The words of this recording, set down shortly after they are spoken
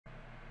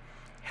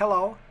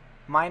Hello,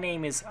 my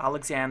name is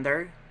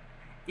Alexander,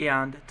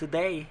 and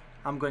today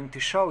I'm going to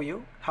show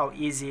you how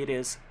easy it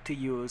is to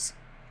use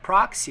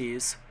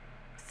proxies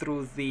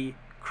through the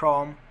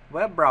Chrome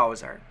web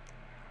browser.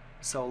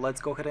 So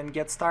let's go ahead and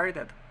get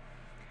started.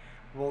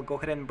 We'll go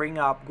ahead and bring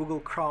up Google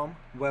Chrome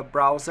web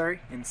browser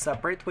in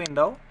separate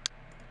window.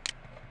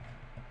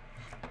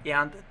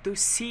 And to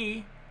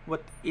see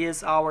what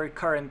is our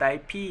current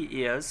IP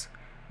is,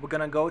 we're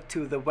gonna go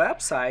to the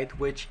website,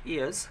 which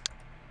is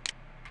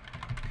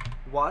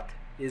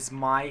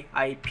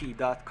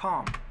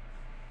whatismyip.com.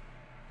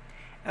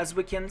 As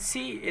we can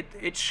see,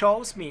 it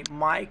shows me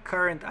my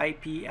current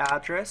IP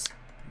address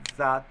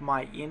that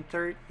my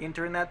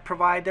internet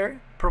provider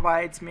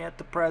provides me at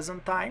the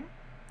present time.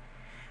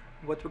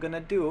 What we're gonna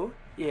do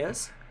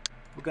is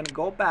we're gonna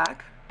go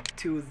back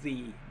to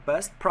the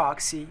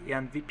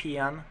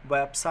BestProxyAndVPN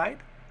website,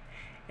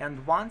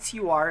 and once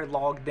you are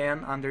logged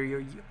in under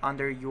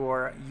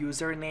your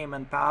username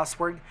and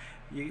password,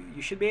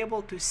 you should be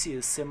able to see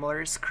a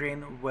similar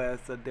screen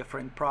with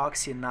different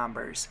proxy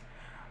numbers.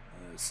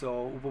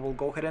 So we will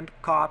go ahead and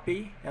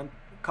copy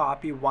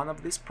one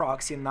of these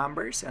proxy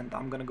numbers, and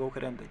I'm gonna go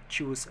ahead and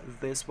choose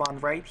this one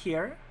right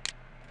here.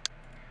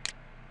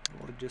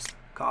 We'll just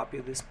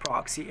copy this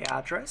proxy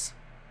address,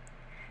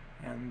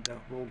 and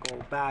we'll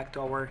go back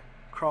to our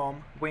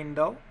Chrome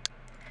window,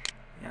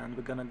 and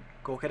we're gonna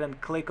go ahead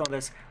and click on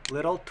this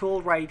little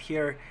tool right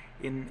here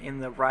in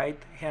the right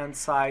hand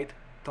side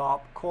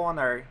top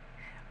corner.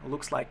 It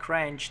looks like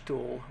wrench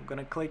tool. I'm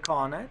gonna click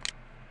on it,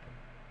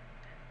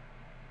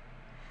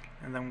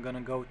 and then I'm gonna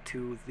go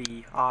to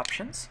the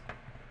options.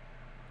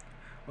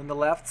 On the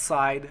left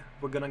side,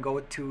 we're gonna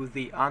go to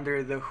the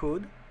under the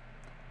hood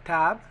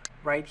tab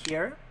right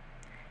here,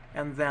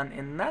 and then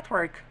in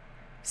network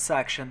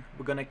section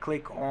we're gonna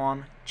click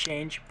on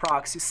change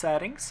proxy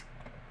settings,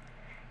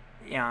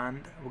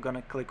 and we're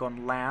gonna click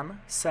on LAN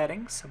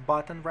settings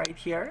button right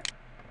here,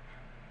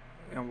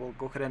 and we'll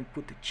go ahead and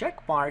put the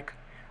check mark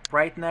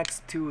right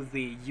next to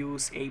the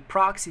use a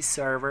proxy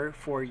server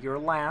for your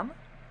LAN,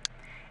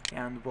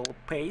 and we'll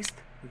paste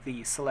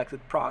the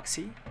selected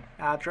proxy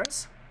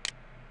address,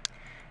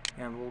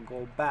 and we'll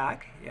go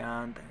back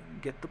and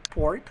get the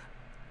port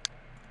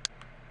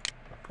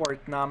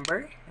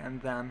number,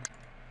 and then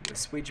we'll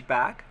switch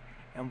back,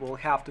 and we'll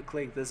have to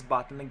click this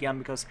button again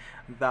because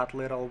that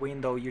little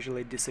window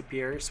usually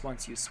disappears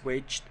once you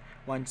switch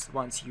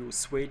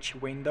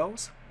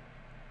windows.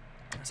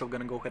 So we're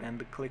gonna go ahead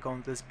and click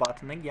on this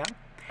button again,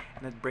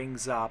 and it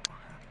brings up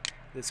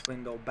this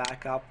window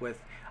back up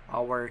with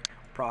our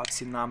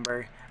proxy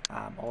number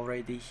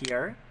already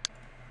here.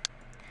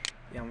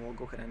 And we'll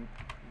go ahead and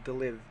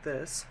delete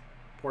this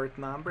port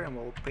number, and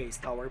we'll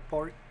paste our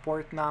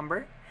port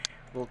number.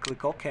 We'll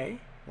click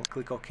OK. We'll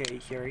click OK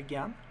here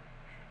again.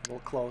 We'll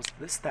close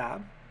this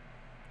tab,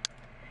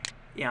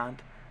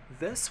 and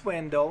this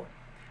window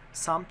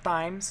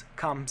sometimes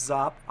comes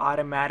up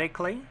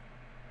automatically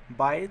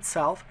by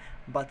itself,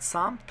 but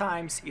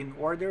sometimes in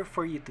order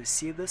for you to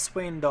see this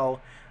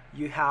window,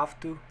 you have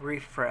to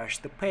refresh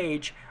the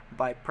page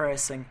by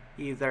pressing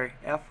either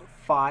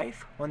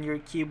F5 on your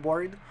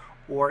keyboard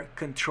or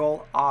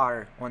Control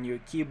R on your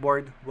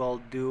keyboard.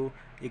 Will do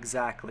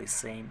exactly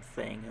same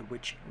thing,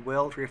 which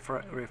will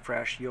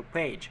refresh your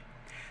page.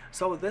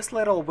 So this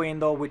little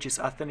window, which is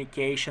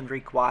authentication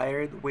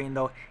required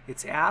window,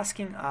 it's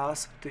asking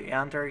us to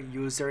enter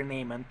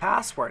username and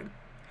password.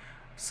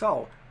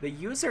 So the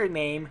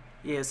username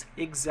is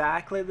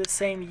exactly the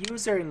same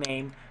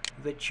username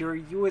that you're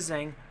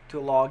using to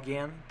log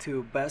in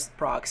to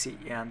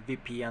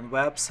BestProxyAndVPN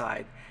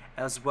website,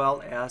 as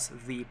well as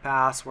the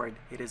password.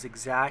 It is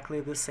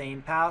exactly the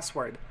same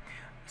password.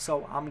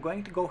 So I'm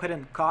going to go ahead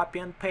and copy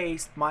and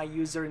paste my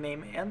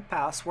username and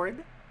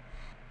password.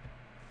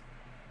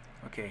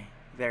 Okay,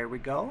 there we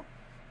go.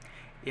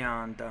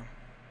 And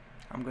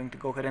I'm going to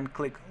go ahead and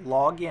click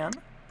login.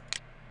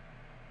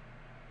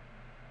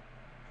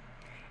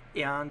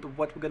 And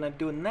what we're gonna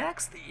do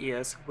next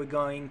is we're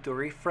going to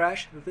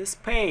refresh this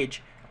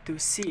page to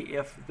see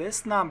if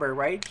this number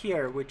right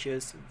here, which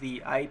is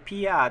the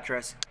IP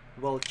address,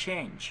 will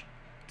change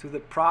to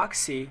the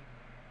proxy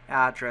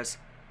address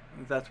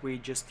that we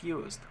just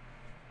used.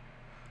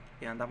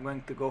 And I'm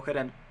going to go ahead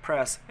and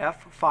press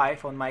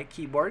F5 on my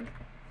keyboard,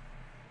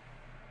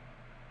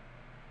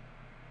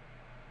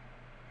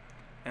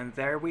 and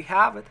there we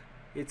have it.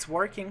 It's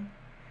working.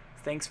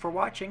 Thanks for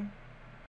watching.